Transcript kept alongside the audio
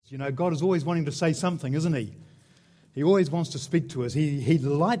You know, God is always wanting to say something, isn't He? He always wants to speak to us. He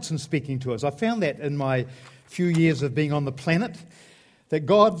delights in speaking to us. I found that in my few years of being on the planet, that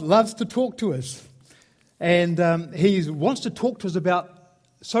God loves to talk to us. And He wants to talk to us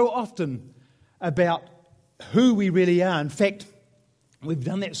so often about who we really are. In fact, we've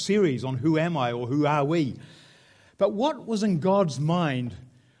done that series on Who Am I or Who Are We? But what was in God's mind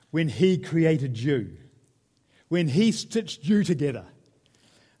when He created you? When He stitched you together?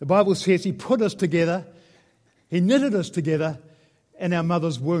 The Bible says He put us together, He knitted us together in our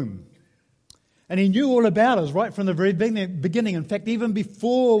mother's womb. And He knew all about us right from the very beginning. In fact, even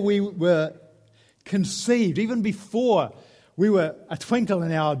before we were conceived, even before we were a twinkle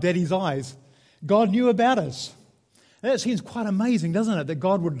in our daddy's eyes, God knew about us. And that seems quite amazing, doesn't it? That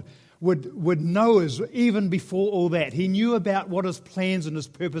God would know us even before all that. He knew about what His plans and His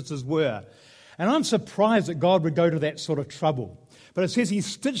purposes were. And I'm surprised that God would go to that sort of trouble. But it says He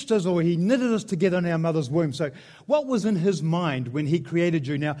stitched us, or He knitted us together in our mother's womb. So what was in His mind when He created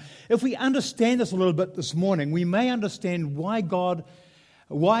you? Now, if we understand this a little bit this morning, we may understand why God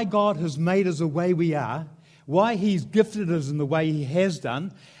has made us the way we are, why He's gifted us in the way He has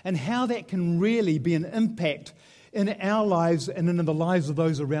done, and how that can really be an impact in our lives and in the lives of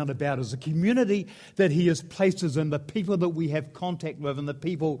those around about us, the community that He has placed us in, the people that we have contact with, and the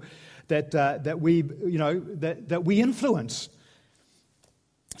people that we influence.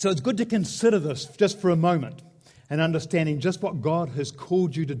 So it's good to consider this just for a moment and understanding just what God has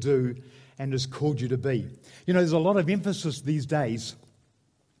called you to do and has called you to be. You know, there's a lot of emphasis these days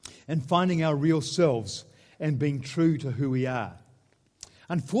in finding our real selves and being true to who we are.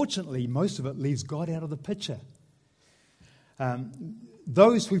 Unfortunately, most of it leaves God out of the picture.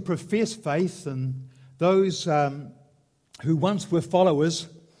 Those who profess faith and those who once were followers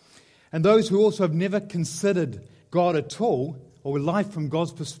and those who also have never considered God at all, or life from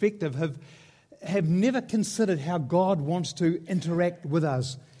God's perspective, have never considered how God wants to interact with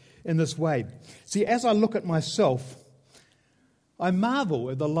us in this way. See, as I look at myself, I marvel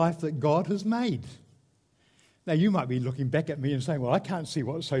at the life that God has made. Now, you might be looking back at me and saying, well, I can't see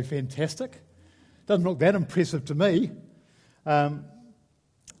what's so fantastic. Doesn't look that impressive to me. I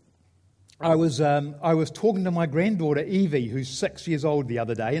was talking to my granddaughter, Evie, who's 6 years old, the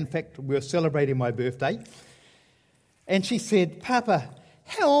other day. In fact, we were celebrating my birthday. And she said, Papa,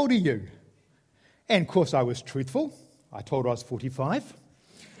 how old are you? And, of course, I was truthful. I told her I was 45.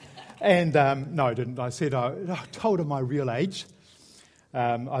 And, no, I didn't. I told her my real age.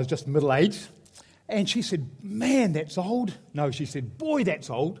 I was just middle-aged. And she said, man, that's old. No, she said, boy, that's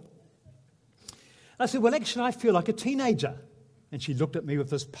old. I said, well, actually, I feel like a teenager. And she looked at me with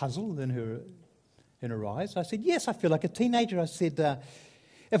this puzzle in her eyes. I said, yes, I feel like a teenager. I said,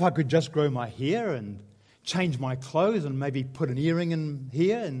 if I could just grow my hair and change my clothes and maybe put an earring in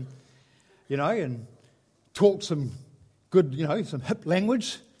here and talk some good, some hip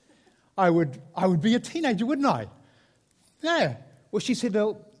language, I would be a teenager, wouldn't I? Yeah. Well, she said,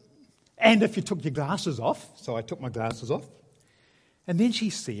 well, and if you took your glasses off. So I took my glasses off. And then she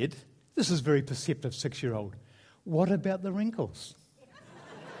said, this is very perceptive 6-year-old, what about the wrinkles?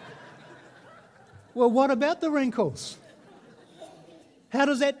 Well, what about the wrinkles? How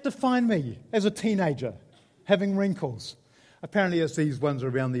does that define me as a teenager, having wrinkles? Apparently it's these ones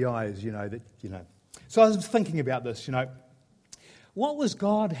around the eyes, So I was thinking about this, What was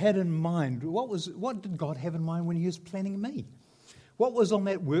God had in mind? What did God have in mind when He was planning me? What was on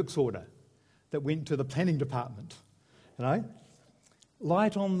that works order that went to the planning department?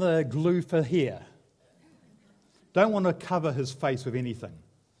 Light on the glue for hair. Don't want to cover his face with anything.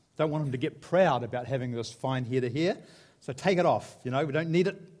 Don't want him to get proud about having this fine hair to hair. So take it off. We don't need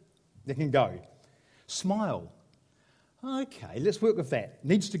it. It can go. Smile. Okay, let's work with that.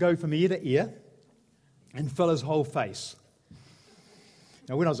 Needs to go from ear to ear and fill his whole face.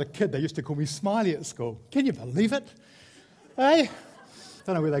 Now, when I was a kid, they used to call me Smiley at school. Can you believe it? Hey?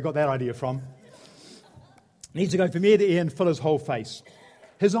 Don't know where they got that idea from. Needs to go from ear to ear and fill his whole face.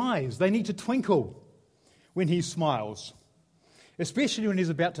 His eyes, they need to twinkle when he smiles, especially when he's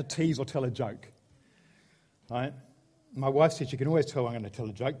about to tease or tell a joke. Right? My wife said she can always tell I'm going to tell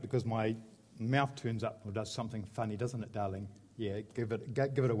a joke because my mouth turns up or does something funny, doesn't it, darling? Yeah, give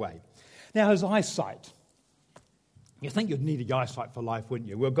it away. Now, his eyesight. You think you'd need the eyesight for life, wouldn't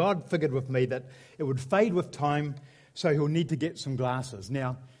you? Well, God figured with me that it would fade with time, so he'll need to get some glasses.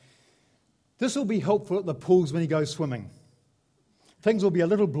 Now, this will be helpful at the pools when he goes swimming. Things will be a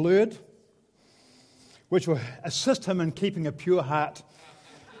little blurred, which will assist him in keeping a pure heart,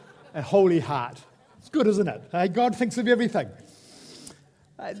 a holy heart. It's good, isn't it? Hey, God thinks of everything.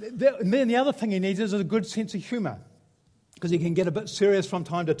 And then the other thing he needs is a good sense of humour. because he can get a bit serious from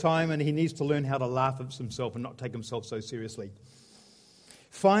time to time, and he needs to learn how to laugh at himself and not take himself so seriously.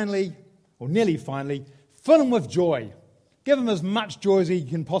 Finally, or nearly finally, fill him with joy. Give him as much joy as he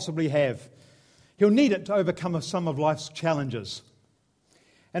can possibly have. He'll need it to overcome some of life's challenges.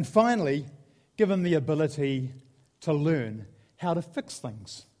 And finally, give him the ability to learn how to fix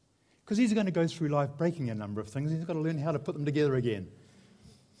things. Because he's going to go through life breaking a number of things. He's got to learn how to put them together again.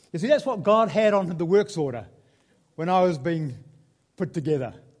 You see, that's what God had on the works order when I was being put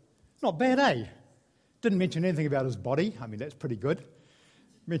together. Not bad, eh? Didn't mention anything about his body. I mean, that's pretty good.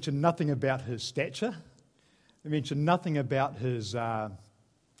 Mentioned nothing about his stature. They mentioned nothing about his a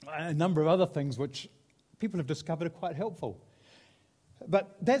number of other things which people have discovered are quite helpful.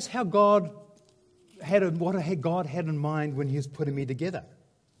 But that's how God what God had in mind when he was putting me together.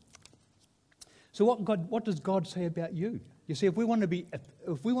 So what does God say about you? You see, if we want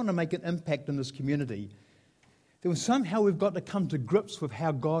to make an impact in this community, then somehow we've got to come to grips with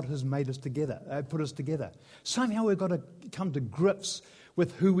how God has made us together, put us together. Somehow we've got to come to grips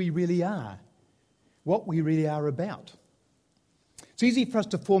with who we really are, what we really are about. It's easy for us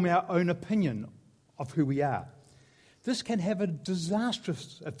to form our own opinion of who we are. This can have a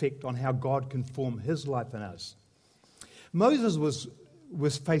disastrous effect on how God can form his life in us. Moses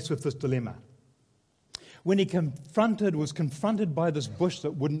was faced with this dilemma when he was confronted by this bush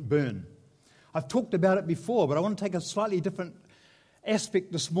that wouldn't burn. I've talked about it before, but I want to take a slightly different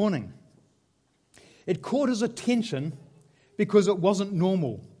aspect this morning. It caught his attention because it wasn't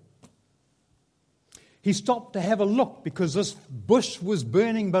normal. He stopped to have a look because this bush was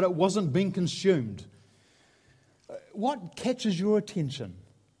burning, but it wasn't being consumed. What catches your attention?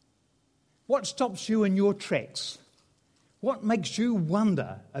 What stops you in your tracks? What makes you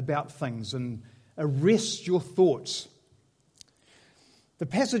wonder about things and arrests your thoughts? The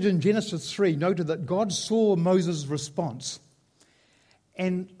passage in Genesis 3 noted that God saw Moses' response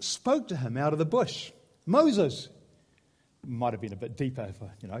and spoke to him out of the bush. Moses, might have been a bit deeper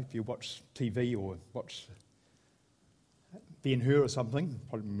if you watch TV or watch Ben-Hur or something,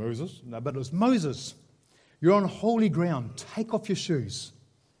 probably Moses. No, but it was Moses. You're on holy ground. Take off your shoes.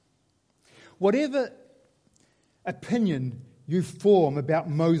 Whatever opinion you form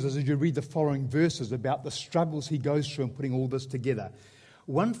about Moses as you read the following verses about the struggles he goes through in putting all this together,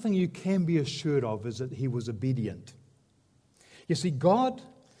 one thing you can be assured of is that he was obedient. You see, God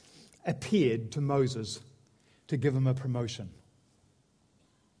appeared to Moses to give him a promotion.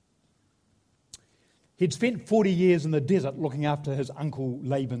 He'd spent 40 years in the desert looking after his uncle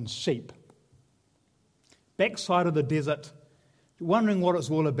Laban's sheep. Backside of the desert, wondering what it's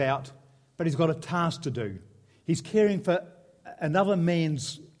all about, but he's got a task to do. He's caring for another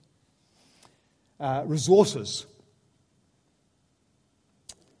man's resources.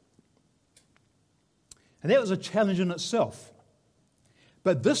 And that was a challenge in itself.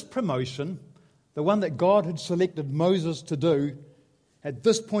 But this promotion, the one that God had selected Moses to do at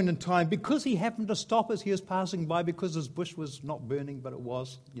this point in time, because he happened to stop as he was passing by, because his bush was not burning, but it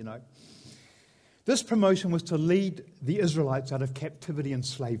was, This promotion was to lead the Israelites out of captivity and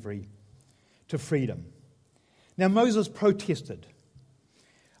slavery to freedom. Now, Moses protested.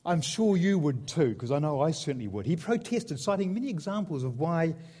 I'm sure you would too, because I know I certainly would. He protested, citing many examples of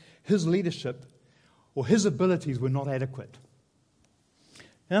why his leadership or his abilities were not adequate.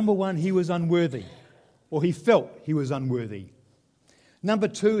 Number one, he was unworthy, or he felt he was unworthy. Number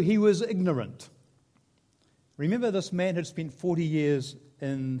two, he was ignorant. Remember, this man had spent 40 years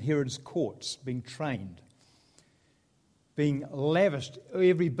in Herod's courts, being trained, being lavished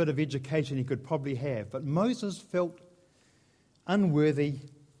every bit of education he could probably have. But Moses felt unworthy.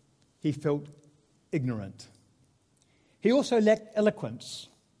 He felt ignorant. He also lacked eloquence.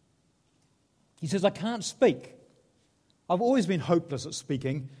 He says, I can't speak. I've always been hopeless at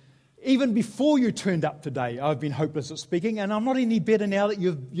speaking. Even before you turned up today, I've been hopeless at speaking, and I'm not any better now that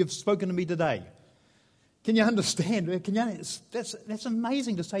you've spoken to me today. Can you understand? That's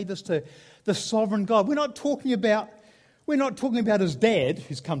amazing to say this to the sovereign God. We're not talking about his dad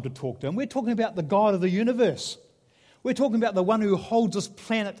who's come to talk to him. We're talking about the God of the universe. We're talking about the one who holds this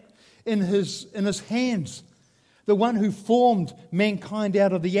planet in his hands. The one who formed mankind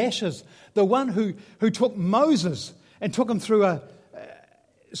out of the ashes. The one who took Moses and took him through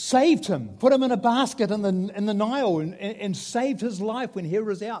saved him, put him in a basket in the Nile and saved his life when Herod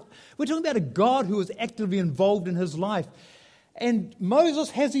was out. We're talking about a God who was actively involved in his life. And Moses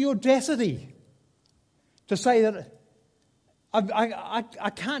has the audacity to say that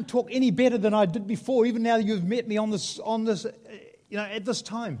I can't talk any better than I did before, even now that you've met me on this at this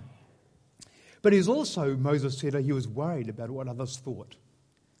time. But he's also, Moses said, he was worried about what others thought.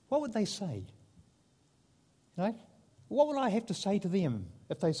 What would they say? What will I have to say to them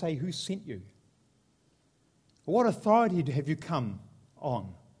if they say, "Who sent you?" What authority have you come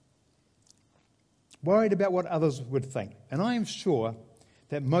on? Worried about what others would think. And I am sure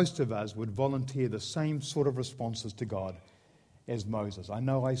that most of us would volunteer the same sort of responses to God as Moses. I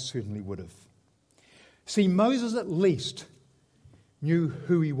know I certainly would have. See, Moses at least knew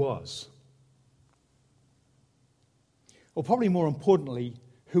who he was. Or probably more importantly,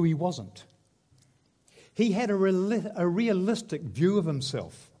 who he wasn't. He had a realistic view of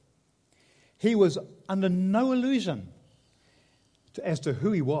himself. He was under no illusion as to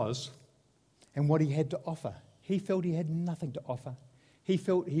who he was and what he had to offer. He felt he had nothing to offer. He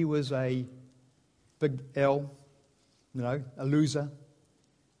felt he was a big L, a loser,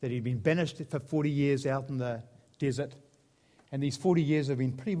 that he'd been banished for 40 years out in the desert, and these 40 years have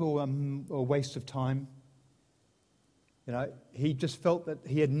been pretty well a waste of time. He just felt that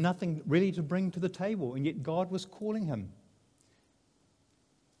he had nothing really to bring to the table, and yet God was calling him.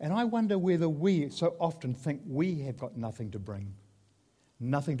 And I wonder whether we so often think we have got nothing to bring,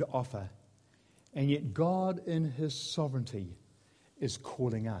 nothing to offer, and yet God in his sovereignty is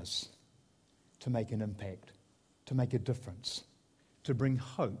calling us to make an impact, to make a difference, to bring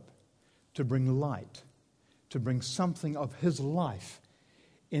hope, to bring light, to bring something of his life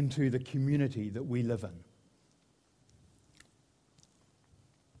into the community that we live in.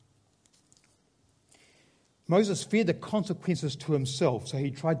 Moses feared the consequences to himself, so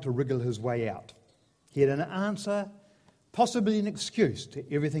he tried to wriggle his way out. He had an answer, possibly an excuse to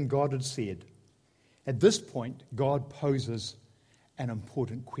everything God had said. At this point, God poses an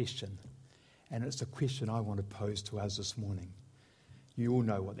important question, and it's the question I want to pose to us this morning. You all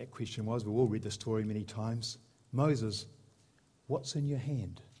know what that question was. We've all read the story many times. Moses, what's in your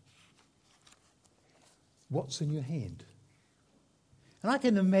hand? What's in your hand? And I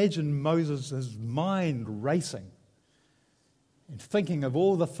can imagine Moses' mind racing and thinking of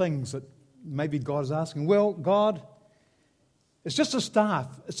all the things that maybe God is asking. Well, God, it's just a staff.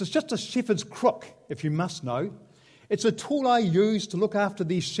 It's just a shepherd's crook, if you must know. It's a tool I use to look after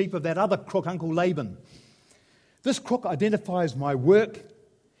these sheep of that other crook, Uncle Laban. This crook identifies my work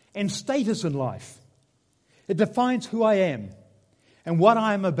and status in life. It defines who I am and what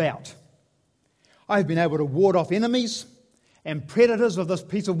I am about. I've been able to ward off enemies and predators of this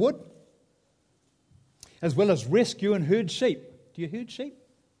piece of wood, as well as rescue and herd sheep. Do you herd sheep?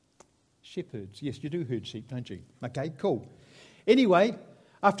 Shepherds. Yes, you do herd sheep, don't you? Okay, cool. Anyway,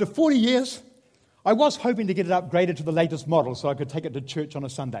 after 40 years, I was hoping to get it upgraded to the latest model so I could take it to church on a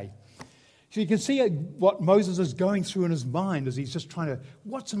Sunday. So you can see what Moses is going through in his mind as he's just trying to,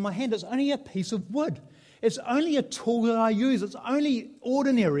 what's in my hand? It's only a piece of wood. It's only a tool that I use. It's only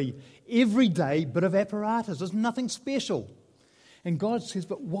ordinary, everyday bit of apparatus. There's nothing special. And God says,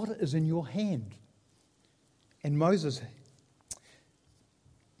 but what is in your hand? And Moses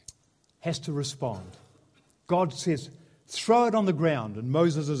has to respond. God says, throw it on the ground. And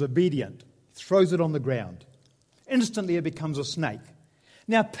Moses is obedient. Throws it on the ground. Instantly it becomes a snake.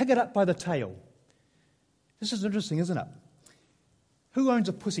 Now pick it up by the tail. This is interesting, isn't it? Who owns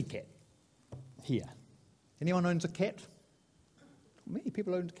a pussycat here? Anyone owns a cat? Many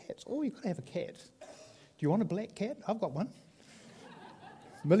people own cats. Oh, you've got to have a cat. Do you want a black cat? I've got one.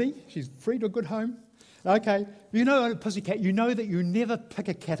 Millie, she's free to a good home. Okay, you know a pussycat, you know that you never pick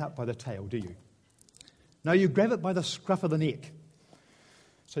a cat up by the tail, do you? No, you grab it by the scruff of the neck.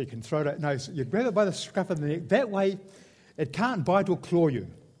 So you can throw it out. No, you grab it by the scruff of the neck. That way, it can't bite or claw you.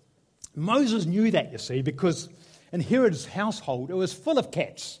 Moses knew that, you see, because in Herod's household, it was full of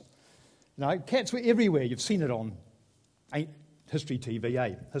cats. Cats were everywhere. You've seen it on History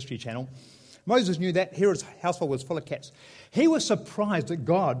TV, History Channel. Moses knew that Herod's household was full of cats. He was surprised that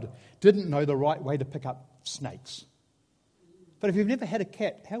God didn't know the right way to pick up snakes. But if you've never had a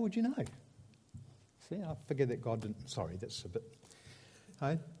cat, how would you know? See, I figured that God didn't. Sorry, that's a bit.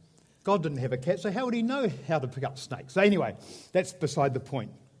 God didn't have a cat, so how would he know how to pick up snakes? So anyway, that's beside the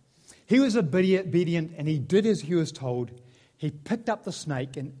point. He was obedient and he did as he was told. He picked up the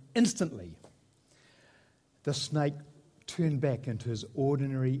snake and instantly the snake turned back into his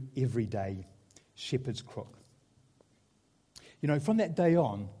ordinary, everyday shepherd's crook. From that day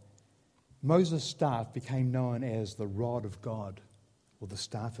on, Moses' staff became known as the rod of God or the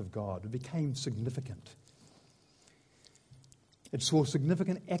staff of God. It became significant. It saw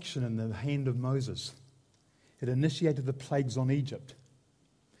significant action in the hand of Moses. It initiated the plagues on Egypt.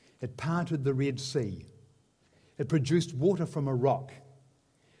 It parted the Red Sea. It produced water from a rock.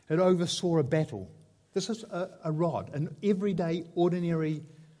 It oversaw a battle. This is a rod, an everyday, ordinary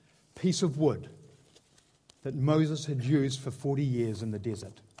piece of wood that Moses had used for 40 years in the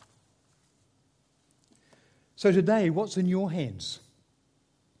desert. So today, what's in your hands?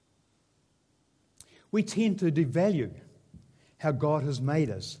 We tend to devalue how God has made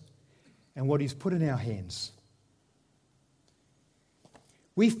us and what He's put in our hands.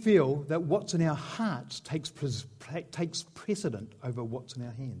 We feel that what's in our hearts takes precedent over what's in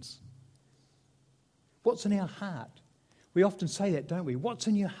our hands. What's in our heart? We often say that, don't we? What's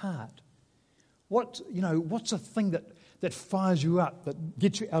in your heart? What's the thing that fires you up, that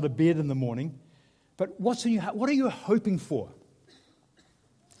gets you out of bed in the morning? But what's in your heart? What are you hoping for?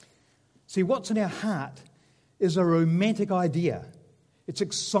 See, what's in our heart is a romantic idea. It's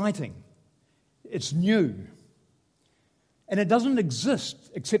exciting. It's new. And it doesn't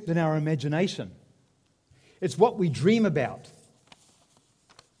exist except in our imagination. It's what we dream about.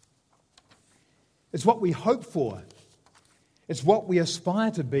 It's what we hope for. It's what we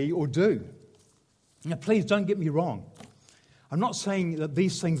aspire to be or do. Now, please don't get me wrong. I'm not saying that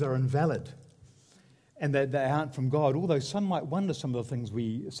these things are invalid and that they aren't from God, although some might wonder some of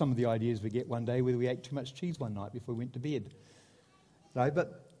the ideas we get one day, whether we ate too much cheese one night before we went to bed. No,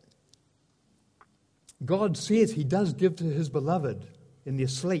 but God says He does give to His beloved in their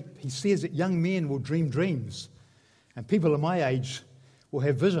sleep. He says that young men will dream dreams, and people of my age will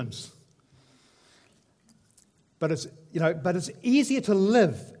have visions. But it's easier to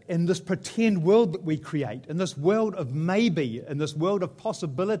live in this pretend world that we create, in this world of maybe, in this world of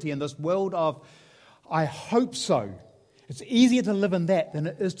possibility, in this world of I hope so. It's easier to live in that than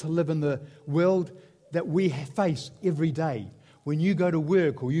it is to live in the world that we face every day. When you go to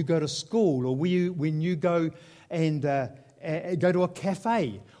work, or you go to school, or when you go and go to a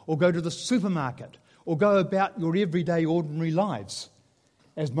cafe, or go to the supermarket, or go about your everyday, ordinary lives,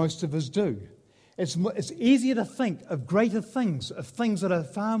 as most of us do. It's easier to think of greater things, of things that are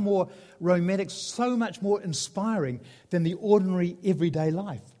far more romantic, so much more inspiring than the ordinary, everyday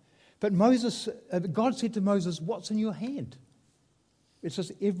life. But God said to Moses, what's in your hand? It's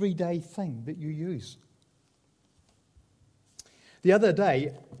this everyday thing that you use. The other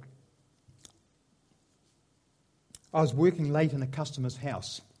day, I was working late in a customer's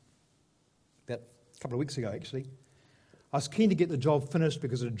house, about a couple of weeks ago actually. I was keen to get the job finished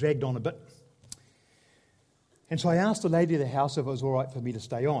because it had dragged on a bit. And so I asked the lady of the house if it was all right for me to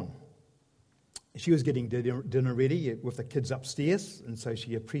stay on. She was getting dinner ready with the kids upstairs, and so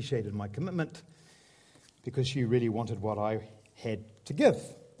she appreciated my commitment because she really wanted what I had to give,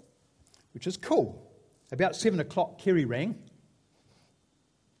 which is cool. About 7 o'clock, Kerry rang,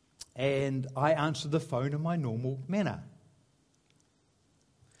 and I answered the phone in my normal manner.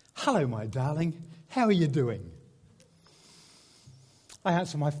 Hello, my darling. How are you doing? I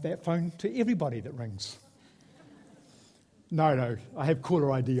answer that phone to everybody that rings. No, I have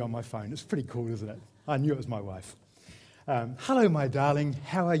caller ID on my phone. It's pretty cool, isn't it? I knew it was my wife. Hello, my darling.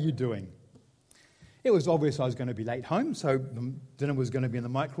 How are you doing? It was obvious I was going to be late home, so the dinner was going to be in the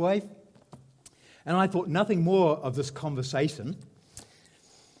microwave. And I thought nothing more of this conversation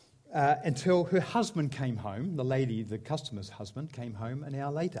until her husband came home. The customer's husband, came home an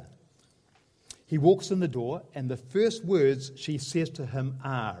hour later. He walks in the door, and the first words she says to him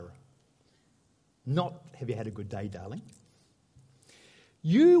are, not, have you had a good day, darling?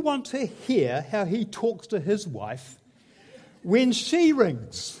 You want to hear how he talks to his wife when she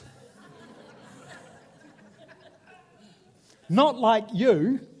rings. Not like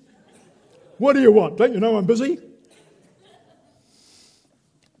you. What do you want? Don't you know I'm busy?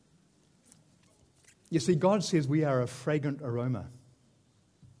 You see, God says we are a fragrant aroma.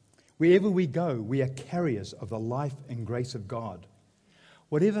 Wherever we go, we are carriers of the life and grace of God.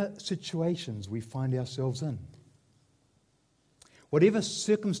 Whatever situations we find ourselves in, whatever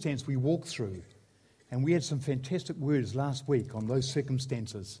circumstance we walk through, and we had some fantastic words last week on those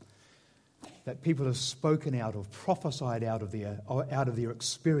circumstances that people have spoken out of, prophesied out of their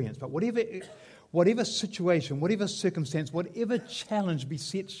experience. But whatever situation, whatever circumstance, whatever challenge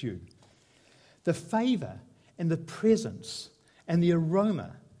besets you, the favour and the presence and the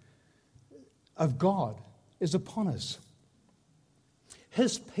aroma of God is upon us.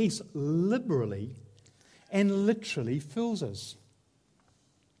 His peace liberally and literally fills us.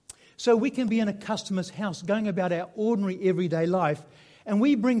 So we can be in a customer's house going about our ordinary everyday life, and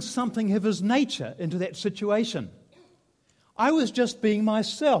we bring something of His nature into that situation. I was just being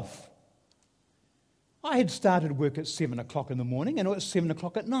myself. I had started work at 7 o'clock in the morning, and it was 7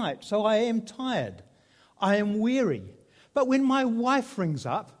 o'clock at night, so I am tired. I am weary. But when my wife rings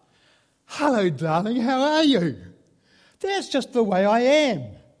up, hello, darling, how are you? That's just the way I am.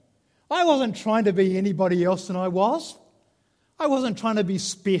 I wasn't trying to be anybody else than I was. I wasn't trying to be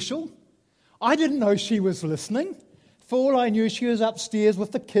special. I didn't know she was listening. For all I knew, she was upstairs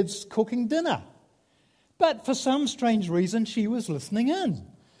with the kids cooking dinner. But for some strange reason, she was listening in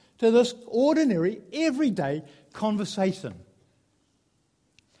to this ordinary, everyday conversation.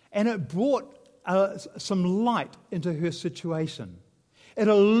 And it brought some light into her situation. It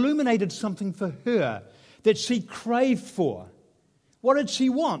illuminated something for her that she craved for. What did she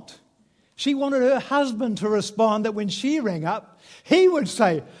want? She wanted her husband to respond that when she rang up, he would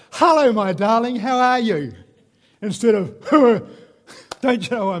say, "Hello, my darling, how are you?" Instead of, "Don't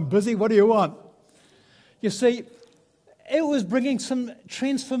you know I'm busy, what do you want?" You see, it was bringing some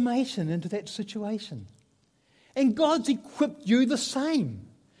transformation into that situation. And God's equipped you the same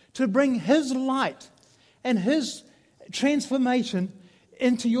to bring His light and His transformation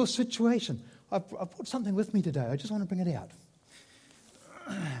into your situation. I've brought something with me today. I just want to bring it out.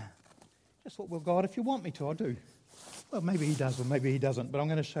 Just thought, well, God, if you want me to, I'll do. Well, maybe He does or maybe He doesn't, but I'm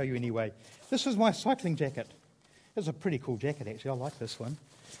going to show you anyway. This is my cycling jacket. It's a pretty cool jacket, actually. I like this one.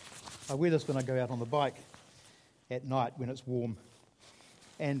 I wear this when I go out on the bike at night when it's warm.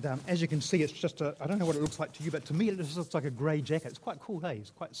 And as you can see, it's just I don't know what it looks like to you, but to me it just looks like a grey jacket. It's quite cool, hey? It's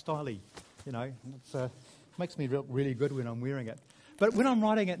quite stylish, you know. It makes me look really good when I'm wearing it. But when I'm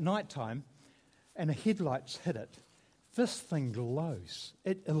riding at night time and the headlights hit it, this thing glows.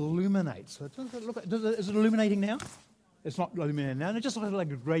 It illuminates. Is it illuminating now? It's not illuminating now. It just looks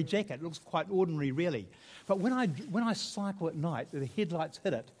like a grey jacket. It looks quite ordinary, really. But when I cycle at night, the headlights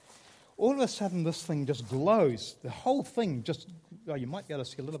hit it, all of a sudden this thing just glows. The whole thing just, you might be able to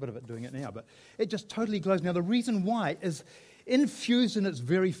see a little bit of it doing it now, but it just totally glows. Now the reason why is infused in its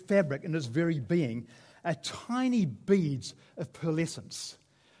very fabric, in its very being, are tiny beads of pearlescence,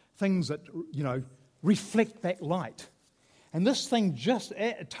 things that, reflect back light. And this thing just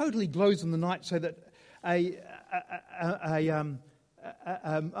totally glows in the night so that a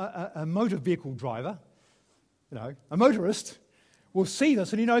motor vehicle driver, a motorist, will see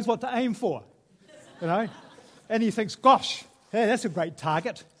this and he knows what to aim for, and he thinks, gosh, hey, that's a great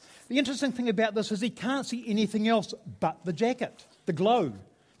target. The interesting thing about this is he can't see anything else but the jacket, the glow.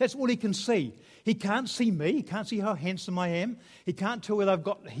 That's all he can see. He can't see me. He can't see how handsome I am. He can't tell whether I've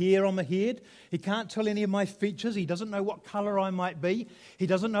got hair on the head. He can't tell any of my features. He doesn't know what colour I might be. He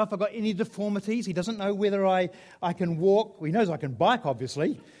doesn't know if I've got any deformities. He doesn't know whether I can walk. Well, he knows I can bike,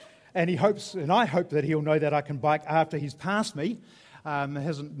 obviously. And I hope that he'll know that I can bike after he's passed me.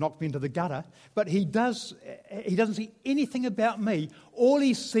 Hasn't knocked me into the gutter. But he doesn't see anything about me. All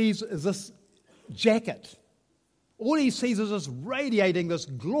he sees is this jacket. All he sees is us radiating this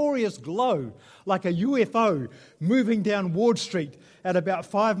glorious glow like a UFO moving down Ward Street at about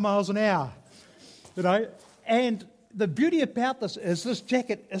 5 miles an hour. And the beauty about this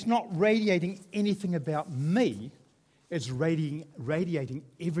jacket is not radiating anything about me. It's radiating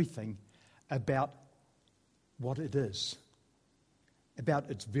everything about what it is,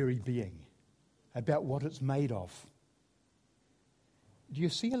 about its very being, about what it's made of. Do you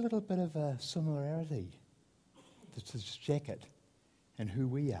see a little bit of a similarity? This jacket and who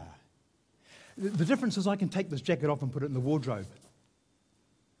we are. The difference is I can take this jacket off and put it in the wardrobe.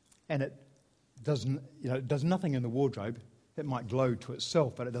 And it does nothing in the wardrobe. It might glow to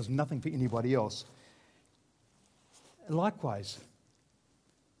itself, but it does nothing for anybody else. Likewise,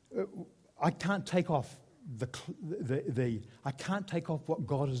 I can't take off I can't take off what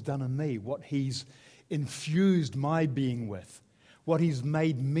God has done in me, what He's infused my being with, what He's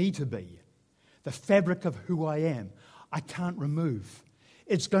made me to be. The fabric of who I am, I can't remove.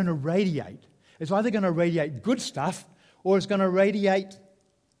 It's going to radiate. It's either going to radiate good stuff or it's going to radiate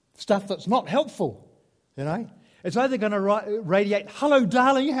stuff that's not helpful. It's either going to radiate, "Hello,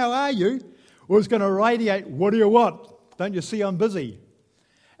 darling, how are you?" or it's going to radiate, "What do you want? Don't you see I'm busy?"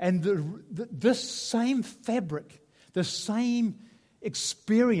 And this same fabric, the same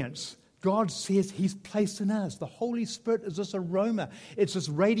experience, God says He's placed in us. The Holy Spirit is this aroma. It's this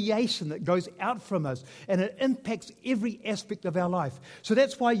radiation that goes out from us, and it impacts every aspect of our life. So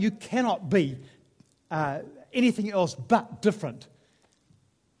that's why you cannot be anything else but different.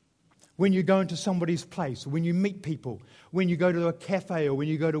 When you go into somebody's place, when you meet people, when you go to a cafe or when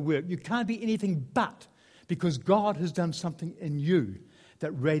you go to work, you can't be anything but, because God has done something in you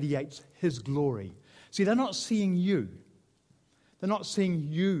that radiates His glory. See, they're not seeing you. They're not seeing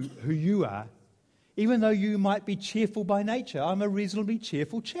you, who you are, even though you might be cheerful by nature. I'm a reasonably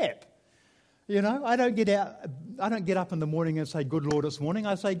cheerful chap. I don't get up in the morning and say, "Good Lord, it's morning."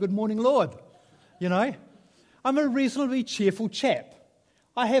 I say, "Good morning, Lord." I'm a reasonably cheerful chap.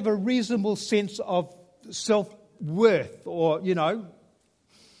 I have a reasonable sense of self-worth, or,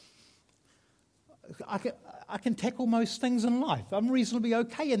 I can tackle most things in life. I'm reasonably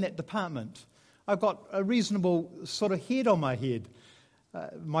okay in that department. I've got a reasonable sort of head on my head.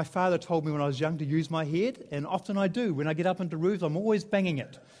 My father told me when I was young to use my head, and often I do. When I get up into roofs, I'm always banging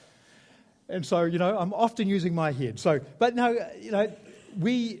it. And so, I'm often using my head. But no,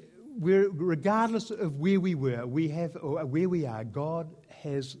 we're regardless of where we were, where we are, God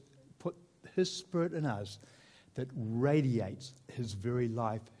has put His Spirit in us that radiates His very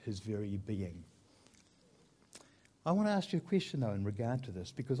life, His very being. I want to ask you a question, though, in regard to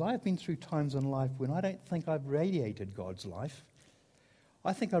this, because I've been through times in life when I don't think I've radiated God's life.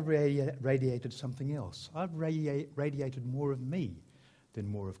 I think I've radiated something else. I've radiated more of me than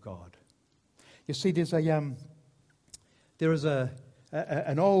more of God. You see, there is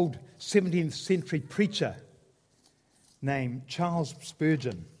an old 17th century preacher named Charles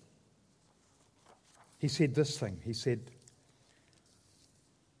Spurgeon. He said this thing. He said,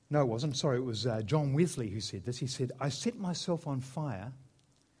 no, it wasn't. Sorry, it was John Wesley who said this. He said, I set myself on fire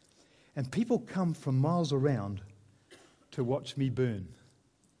and people come from miles around to watch me burn.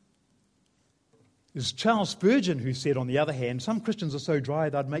 It was Charles Spurgeon who said, on the other hand, some Christians are so dry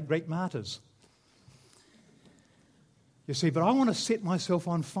they'd make great martyrs. You see, but I want to set myself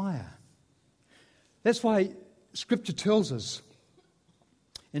on fire. That's why Scripture tells us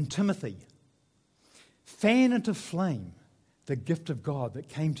in Timothy, fan into flame the gift of God that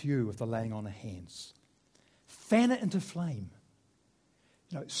came to you with the laying on of hands. Fan it into flame.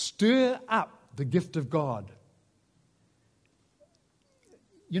 Stir up the gift of God.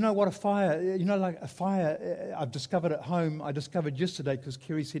 You know what a fire, like a fire I've discovered at home, I discovered yesterday because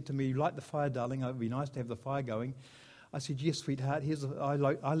Kerry said to me, you light the fire, darling, it would be nice to have the fire going. I said, yes, sweetheart, I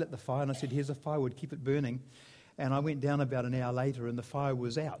lit the fire, and I said, here's the firewood, keep it burning. And I went down about an hour later and the fire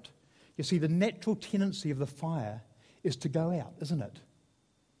was out. You see, the natural tendency of the fire is to go out, isn't it?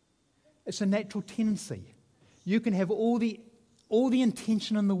 It's a natural tendency. You can have all the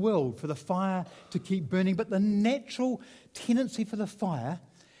intention in the world for the fire to keep burning, but the natural tendency for the fire,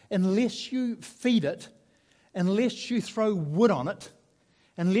 unless you feed it, unless you throw wood on it,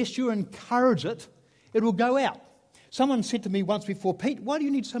 unless you encourage it, it will go out. Someone said to me once before, Pete, why do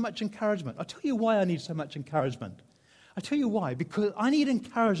you need so much encouragement? I'll tell you why I need so much encouragement. I'll tell you why. Because I need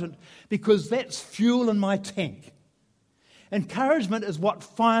encouragement because that's fuel in my tank. Encouragement is what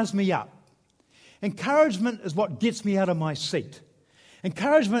fires me up. Encouragement is what gets me out of my seat.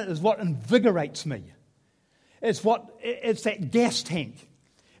 Encouragement is what invigorates me. It's that gas tank.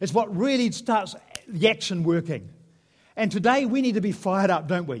 It's what really starts the action working. And today we need to be fired up,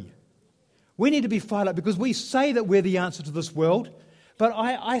 don't we? We need to be fired up because we say that we're the answer to this world, but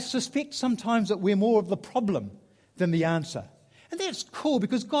I suspect sometimes that we're more of the problem than the answer. And that's cool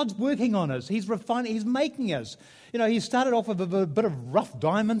because God's working on us. He's refining, He's making us. He started off with a bit of rough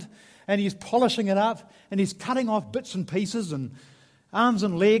diamond and He's polishing it up and He's cutting off bits and pieces and arms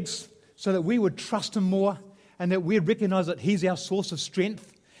and legs so that we would trust Him more and that we'd recognize that He's our source of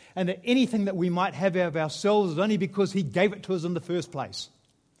strength and that anything that we might have of ourselves is only because He gave it to us in the first place.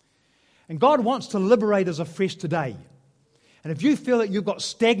 And God wants to liberate us afresh today. And if you feel that you've got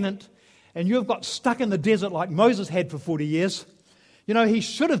stagnant and you've got stuck in the desert like Moses had for 40 years, he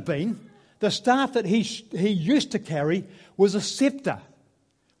should have been. The staff that he used to carry was a scepter.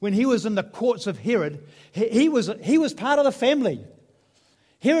 When he was in the courts of Herod, he was part of the family.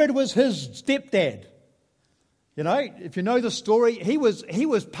 Herod was his stepdad. If you know the story, he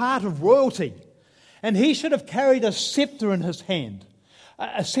was part of royalty. And he should have carried a scepter in his hand.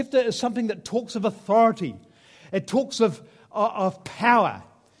 A scepter is something that talks of authority. It talks of power.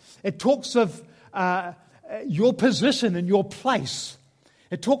 It talks of your position and your place.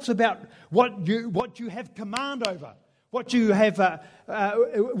 It talks about what you have command over, what you have,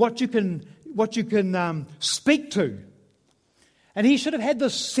 what you can speak to. And he should have had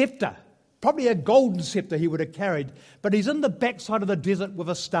this scepter, probably a golden scepter he would have carried. But he's in the backside of the desert with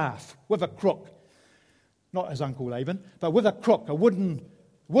a staff, with a crook, not his Uncle Laban, but with a crook, a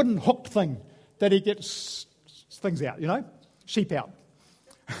wooden hooked thing that he gets things out, sheep out,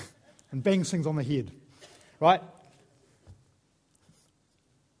 and bangs things on the head, right?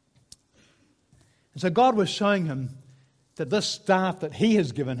 And so God was showing him that this staff that he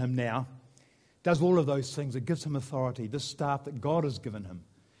has given him now does all of those things. It gives him authority. This staff that God has given him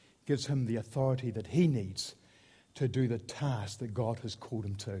gives him the authority that he needs to do the task that God has called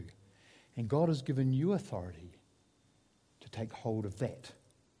him to. And God has given you authority to take hold of that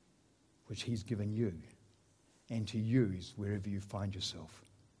which He's given you and to use wherever you find yourself.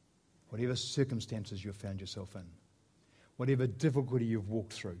 Whatever circumstances you've found yourself in, whatever difficulty you've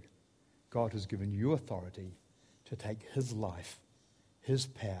walked through, God has given you authority to take His life, His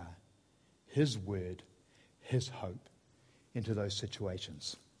power, His word, His hope into those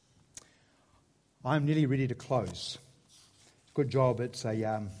situations. I'm nearly ready to close. Good job, it's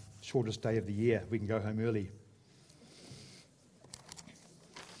a shortest day of the year. We can go home early.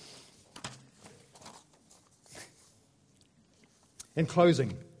 In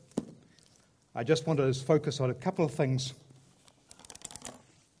closing, I just want to focus on a couple of things.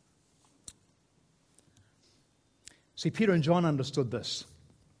 See, Peter and John understood this.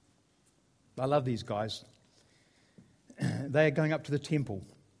 I love these guys. They are going up to the temple.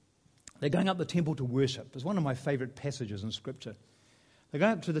 They're going up the temple to worship. It's one of my favorite passages in Scripture. They're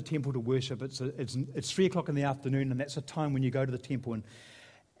going up to the temple to worship. It's 3 o'clock in the afternoon, and that's a time when you go to the temple.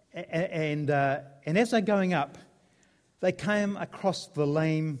 And as they're going up, they came across the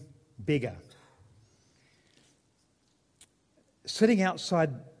lame beggar sitting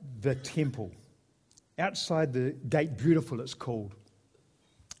outside the temple, outside the gate beautiful, it's called.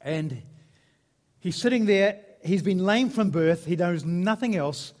 And he's sitting there. He's been lame from birth. He knows nothing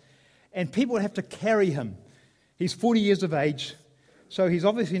else. And people have to carry him. He's 40 years of age, so he's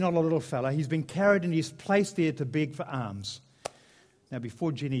obviously not a little fella. He's been carried and he's placed there to beg for alms. Now,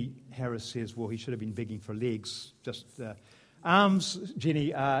 before Jenny Harris says, well, he should have been begging for legs, just alms,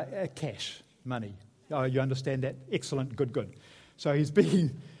 Jenny, cash, money. Oh, you understand that? Excellent, good. So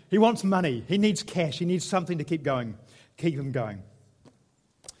he wants money. He needs cash. He needs something to keep him going.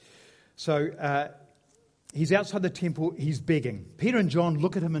 So he's outside the temple. He's begging. Peter and John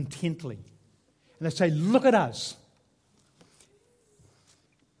look at him intently. And they say, look at us.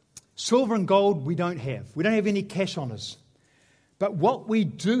 Silver and gold we don't have. We don't have any cash on us. But what we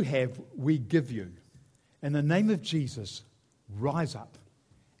do have, we give you. In the name of Jesus, rise up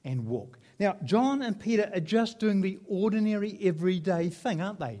and walk. Now, John and Peter are just doing the ordinary, everyday thing,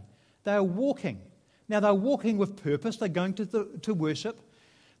 aren't they? They are walking. Now, they're walking with purpose. They're going to worship.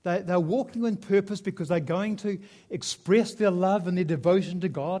 They're walking in purpose because they're going to express their love and their devotion to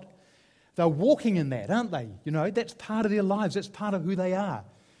God. They're walking in that, aren't they? You know, that's part of their lives. That's part of who they are.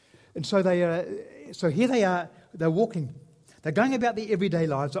 And so here they are. They're walking. They're going about their everyday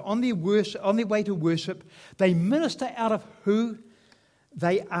lives. They're on their way to worship. They minister out of who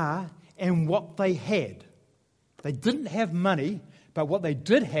they are and what they had. They didn't have money, but what they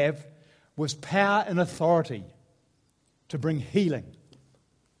did have was power and authority to bring healing.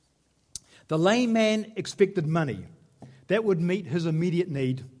 The lame man expected money. That would meet his immediate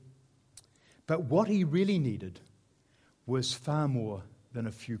need. But what he really needed was far more than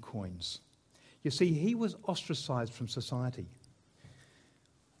a few coins. You see, he was ostracized from society.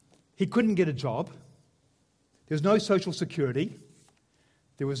 He couldn't get a job. There was no social security.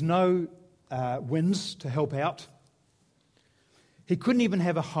 There was no WINS to help out. He couldn't even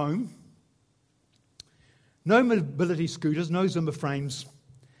have a home. No mobility scooters, no Zimmer frames,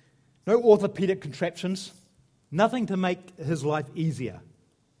 no orthopedic contraptions, nothing to make his life easier.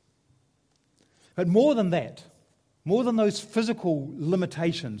 But more than that, more than those physical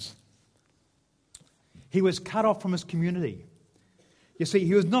limitations, he was cut off from his community. You see,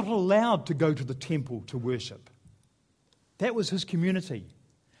 he was not allowed to go to the temple to worship. That was his community.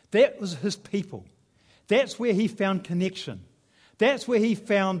 That was his people. That's where he found connection. That's where he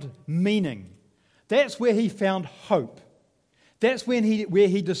found meaning. That's where he found hope. That's where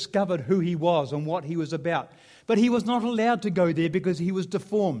he discovered who he was and what he was about. But he was not allowed to go there because he was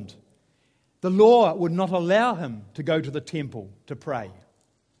deformed. The law would not allow him to go to the temple to pray.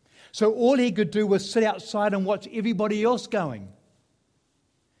 So all he could do was sit outside and watch everybody else going.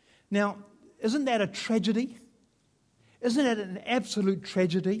 Now, isn't that a tragedy? Isn't it an absolute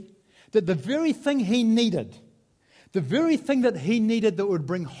tragedy that the very thing he needed, the very thing that he needed that would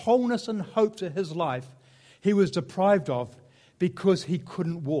bring wholeness and hope to his life, he was deprived of because he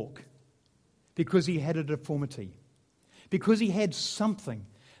couldn't walk, because he had a deformity, because he had something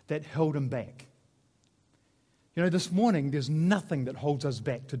that held him back. You know, this morning, there's nothing that holds us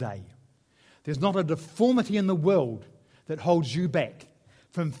back today. There's not a deformity in the world that holds you back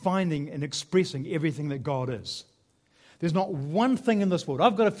from finding and expressing everything that God is. There's not one thing in this world.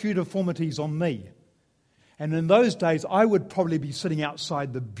 I've got a few deformities on me. And in those days, I would probably be sitting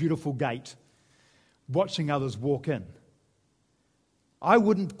outside the beautiful gate, watching others walk in. I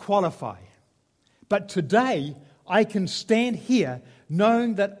wouldn't qualify. But today, I can stand here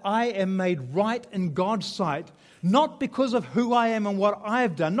knowing that I am made right in God's sight, not because of who I am and what I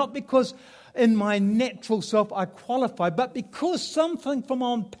have done, not because in my natural self I qualify, but because something from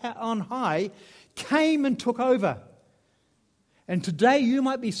on high came and took over. And today you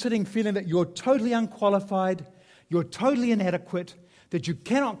might be sitting feeling that you're totally unqualified, you're totally inadequate, that you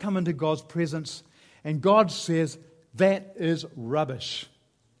cannot come into God's presence, and God says, that is rubbish.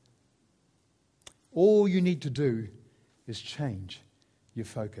 All you need to do is change your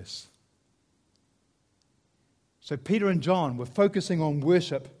focus. So Peter and John were focusing on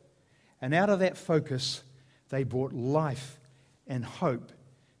worship, and out of that focus, they brought life and hope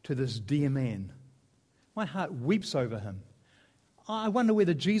to this dear man. My heart weeps over him. I wonder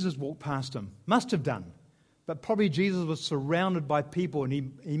whether Jesus walked past him. Must have done. But probably Jesus was surrounded by people and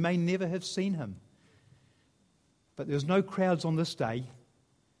he may never have seen him. But there's no crowds on this day,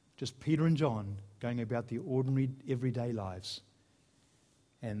 just Peter and John going about their ordinary, everyday lives.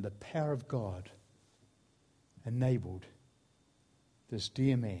 And the power of God enabled this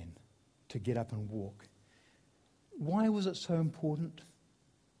dear man to get up and walk. Why was it so important?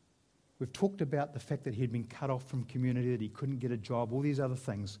 We've talked about the fact that he'd been cut off from community, that he couldn't get a job, all these other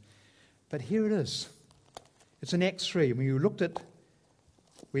things. But here it is. It's in Acts 3. We looked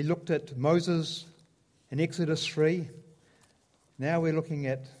at Moses in Exodus 3. Now we're looking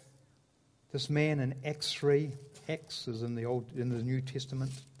at this man in Acts 3. Acts is in the New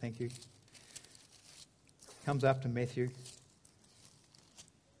Testament. Thank you. Comes after Matthew.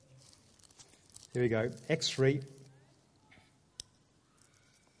 Here we go. Acts 3.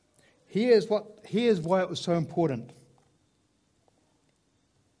 Here's why it was so important.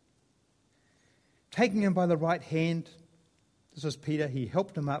 Taking him by the right hand, this is Peter, he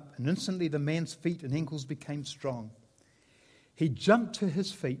helped him up, and instantly the man's feet and ankles became strong. He jumped to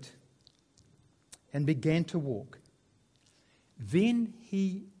his feet and began to walk. Then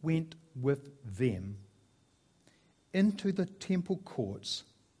he went with them into the temple courts,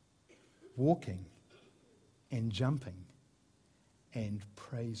 walking and jumping and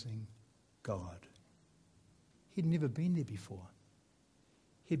praising God. He'd never been there before.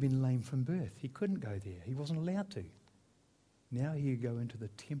 He'd been lame from birth. He couldn't go there. He wasn't allowed to. Now he could go into the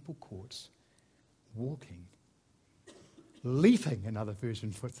temple courts, walking, leaping, another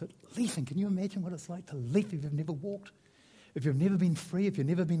version puts it. Leaping. Can you imagine what it's like to leap if you've never walked? If you've never been free, if you've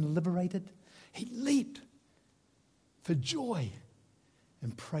never been liberated? He leaped for joy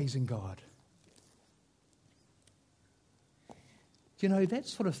and praising God. You know, that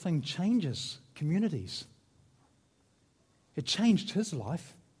sort of thing changes communities. It changed his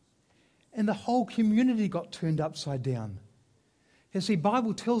life. And the whole community got turned upside down. You see, the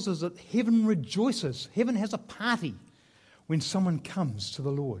Bible tells us that heaven rejoices. Heaven has a party when someone comes to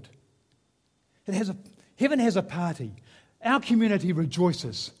the Lord. Heaven has a party. Our community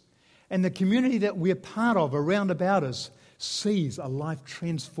rejoices. And the community that we're part of around about us sees a life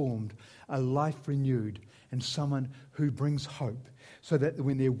transformed, a life renewed, and someone who brings hope. So that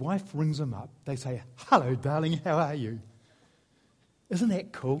when their wife rings them up, they say, "Hello, darling, how are you?" Isn't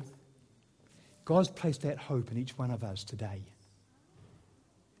that cool? God's placed that hope in each one of us today.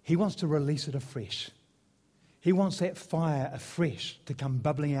 He wants to release it afresh. He wants that fire afresh to come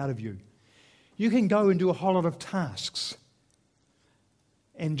bubbling out of you. You can go and do a whole lot of tasks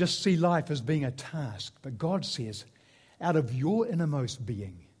and just see life as being a task. But God says, out of your innermost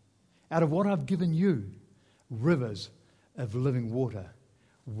being, out of what I've given you, rivers of living water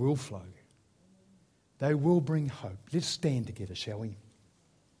will flow. They will bring hope. Let's stand together, shall we?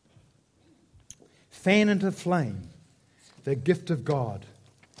 Fan into flame the gift of God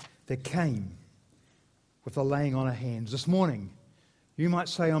that came with the laying on of hands. This morning, you might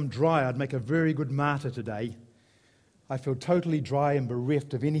say, "I'm dry. I'd make a very good martyr today. I feel totally dry and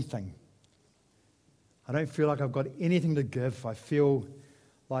bereft of anything. I don't feel like I've got anything to give. I feel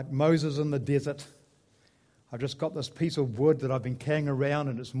like Moses in the desert. I've just got this piece of wood that I've been carrying around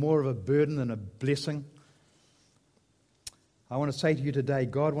and it's more of a burden than a blessing." I want to say to you today,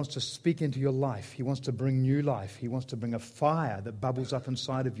 God wants to speak into your life. He wants to bring new life. He wants to bring a fire that bubbles up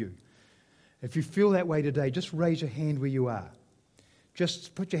inside of you. If you feel that way today, just raise your hand where you are.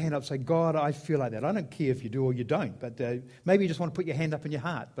 Just put your hand up and say, "God, I feel like that." I don't care if you do or you don't, but maybe you just want to put your hand up in your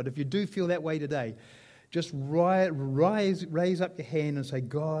heart. But if you do feel that way today, just raise up your hand and say,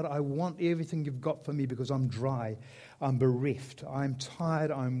 "God, I want everything you've got for me because I'm dry, I'm bereft, I'm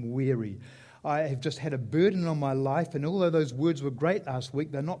tired, I'm weary. I have just had a burden on my life, and although those words were great last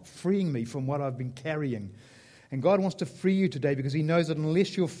week, they're not freeing me from what I've been carrying." And God wants to free you today because He knows that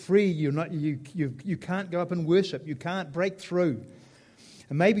unless you're free, you can't go up and worship. You can't break through.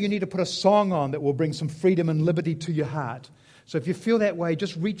 And maybe you need to put a song on that will bring some freedom and liberty to your heart. So if you feel that way,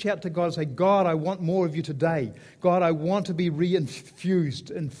 just reach out to God and say, "God, I want more of you today. God, I want to be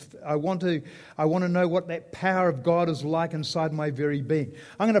reinfused. And I want to know what that power of God is like inside my very being."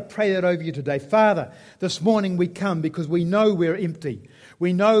 I'm going to pray that over you today. Father, this morning we come because we know we're empty.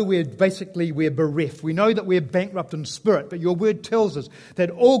 We know we're bereft. We know that we're bankrupt in spirit. But your word tells us that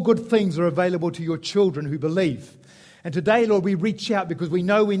all good things are available to your children who believe. And today, Lord, we reach out because we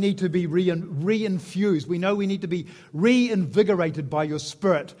know we need to be reinfused. We know we need to be reinvigorated by your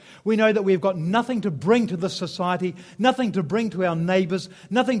Spirit. We know that we've got nothing to bring to this society, nothing to bring to our neighbours,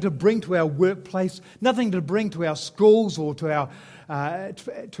 nothing to bring to our workplace, nothing to bring to our schools or to our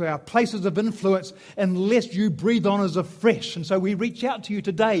places of influence unless you breathe on us afresh. And so we reach out to you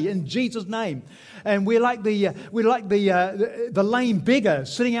today in Jesus' name. And we're like the lame beggar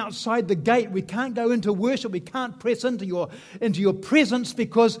sitting outside the gate. We can't go into worship. We can't press into your presence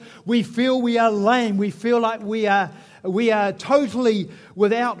because we feel we are lame. We feel like we are totally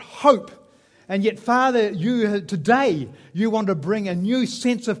without hope. And yet, Father, today you want to bring a new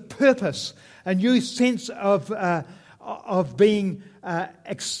sense of purpose, a new sense of being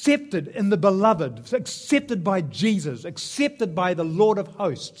accepted in the beloved, accepted by Jesus, accepted by the Lord of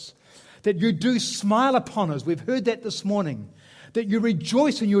hosts. That you do smile upon us. We've heard that this morning. That you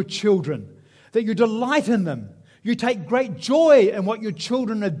rejoice in your children. That you delight in them. You take great joy in what your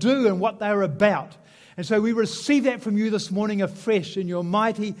children are doing and what they're about. And so we receive that from you this morning afresh in your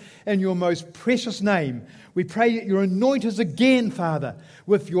mighty and your most precious name. We pray that you anoint us again, Father,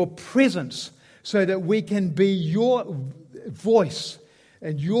 with your presence so that we can be your voice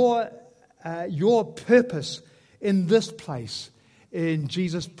and your purpose in this place. In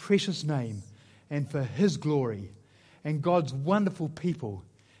Jesus' precious name and for his glory. And God's wonderful people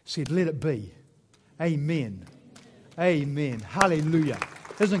said, let it be. Amen. Amen. Hallelujah.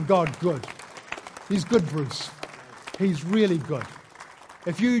 Isn't God good? He's good, Bruce. He's really good.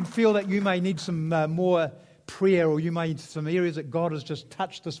 If you feel that you may need some more prayer or you may need some areas that God has just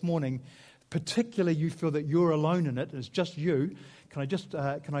touched this morning, particularly you feel that you're alone in it, it's just you, can I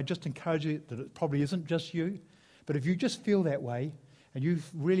just encourage you that it probably isn't just you? But if you just feel that way, and you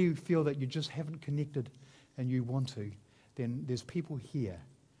really feel that you just haven't connected and you want to, then there's people here.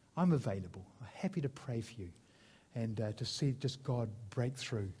 I'm available. I'm happy to pray for you and to see just God break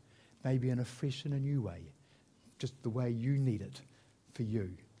through, maybe in a fresh and a new way, just the way you need it for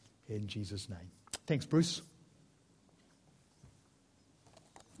you, in Jesus' name. Thanks, Bruce.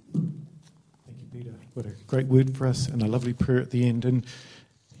 Thank you, Peter. What a great word for us and a lovely prayer at the end. And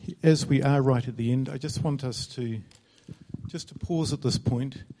as we are right at the end, I just want us to pause at this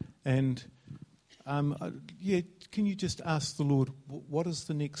point and, can you just ask the Lord, what is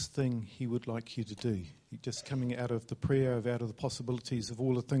the next thing he would like you to do? Just coming out of the prayer, out of the possibilities of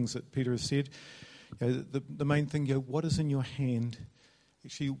all the things that Peter has said, the main thing, what is in your hand?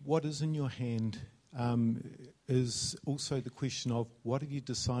 Actually, what is in your hand is also the question of what have you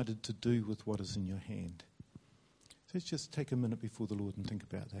decided to do with what is in your hand? So let's just take a minute before the Lord and think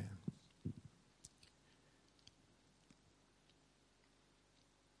about that.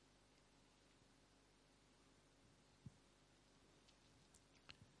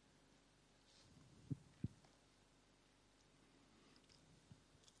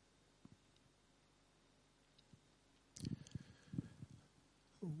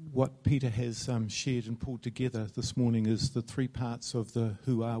 What Peter has shared and pulled together this morning is the three parts of the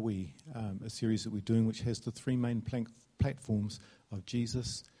Who Are We, a series that we're doing, which has the three main platforms of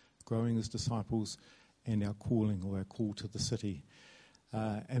Jesus, growing as disciples, and our calling or our call to the city.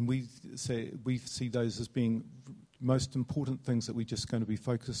 And we see those as being most important things that we're just going to be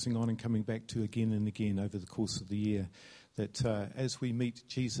focusing on and coming back to again and again over the course of the year. That as we meet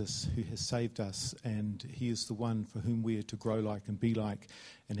Jesus, who has saved us, and he is the one for whom we are to grow like and be like.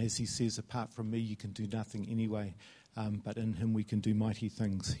 And as he says, apart from me, you can do nothing anyway, but in him we can do mighty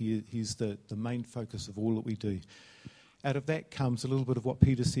things. He's the main focus of all that we do. Out of that comes a little bit of what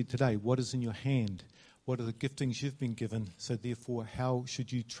Peter said today. What is in your hand? What are the giftings you've been given? So therefore, how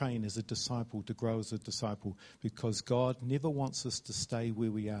should you train as a disciple to grow as a disciple? Because God never wants us to stay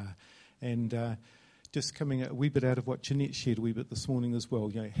where we are. And just coming a wee bit out of what Jeanette shared a wee bit this morning as well.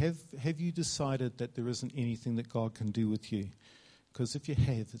 Have you decided that there isn't anything that God can do with you? Because if you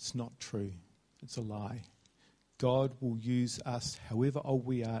have, it's not true. It's a lie. God will use us however old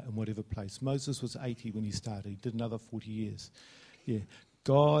we are in whatever place. Moses was 80 when he started. He did another 40 years. Yeah,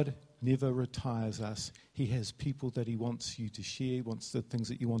 God never retires us. He has people that he wants you to share, he wants the things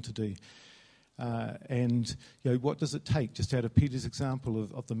that you want to do. And what does it take? Just out of Peter's example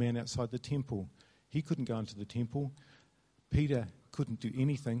of the man outside the temple. He couldn't go into the temple. Peter couldn't do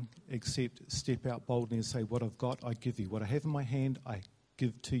anything except step out boldly and say, what I've got, I give you. What I have in my hand, I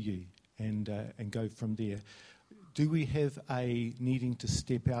give to you, and go from there. Do we have a needing to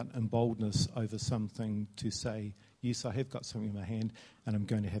step out in boldness over something to say, yes, I have got something in my hand and I'm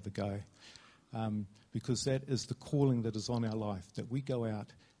going to have a go? Because that is the calling that is on our life, that we go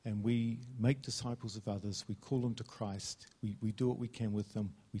out and we make disciples of others. We call them to Christ. We do what we can with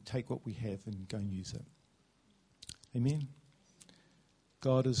them. We take what we have and go and use it. Amen?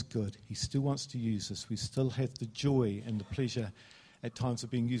 God is good. He still wants to use us. We still have the joy and the pleasure at times of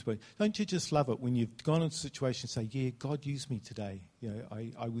being used by. Don't you just love it when you've gone into a situation and say, yeah, God used me today. You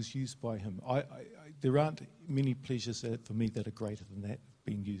know, I was used by him. There aren't many pleasures for me that are greater than that,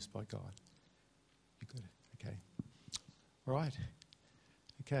 being used by God. You got it? Okay. All right.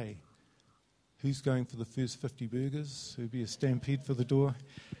 Okay. Who's going for the first 50 burgers? There'll be a stampede for the door.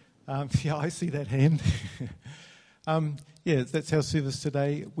 Yeah, I see that hand. Yeah, that's our service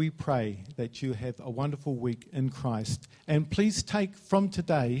today. We pray that you have a wonderful week in Christ. And please take from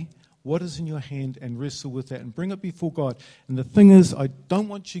today what is in your hand and wrestle with that and bring it before God. And the thing is, I don't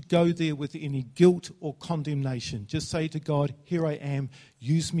want you to go there with any guilt or condemnation. Just say to God, here I am,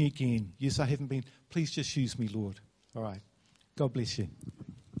 use me again. Yes, I haven't been. Please just use me, Lord. All right. God bless you.